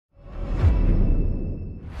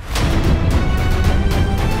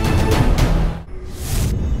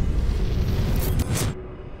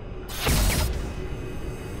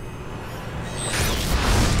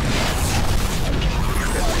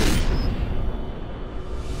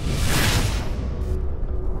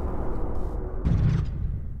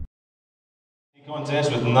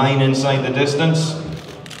Contest with 9 inside the distance.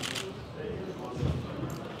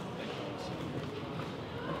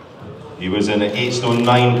 He was in at 8 stone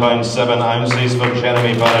 9 pounds 7 ounces for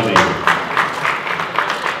Jeremy PARODI.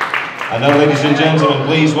 And now, ladies and gentlemen,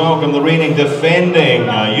 please welcome the reigning defending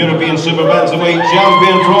European Super Bantamweight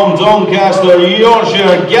champion from Doncaster,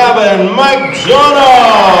 Yorkshire, GAVIN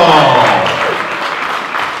McDONNELL.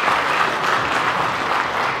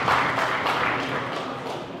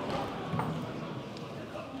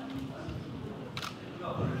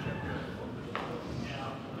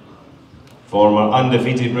 Former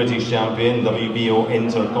undefeated British champion, WBO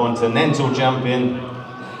Intercontinental champion,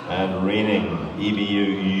 and reigning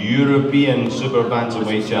EBU European Super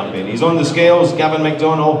Bantamweight champion. He's on the scales, GAVIN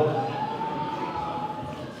McDONNELL.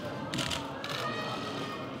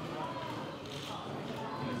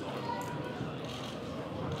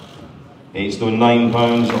 Eight stone 9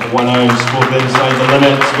 pounds 1 ounce, both inside the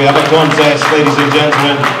limits. We have a contest, ladies and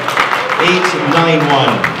gentlemen.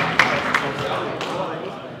 8-9-1.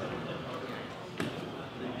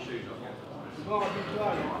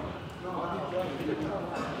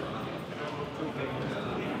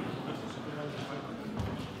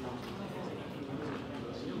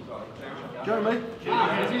 Jeremy?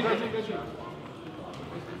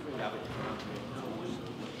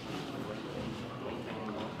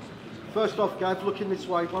 First off, Gav, looking this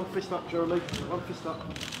way. One fist up, Jeremy. One fist up.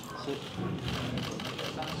 That's it.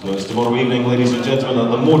 So it's tomorrow evening, ladies and gentlemen,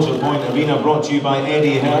 at the Motorpoint Arena, brought to you by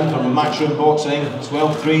Eddie Hearn from Matchroom Boxing.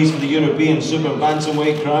 12 threes for the European Super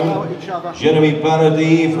Bantamweight crown. Jeremy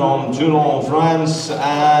PARODI from Toulon, France,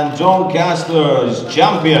 and Doncaster's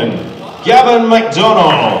champion, GAVIN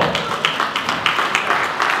McDONNELL.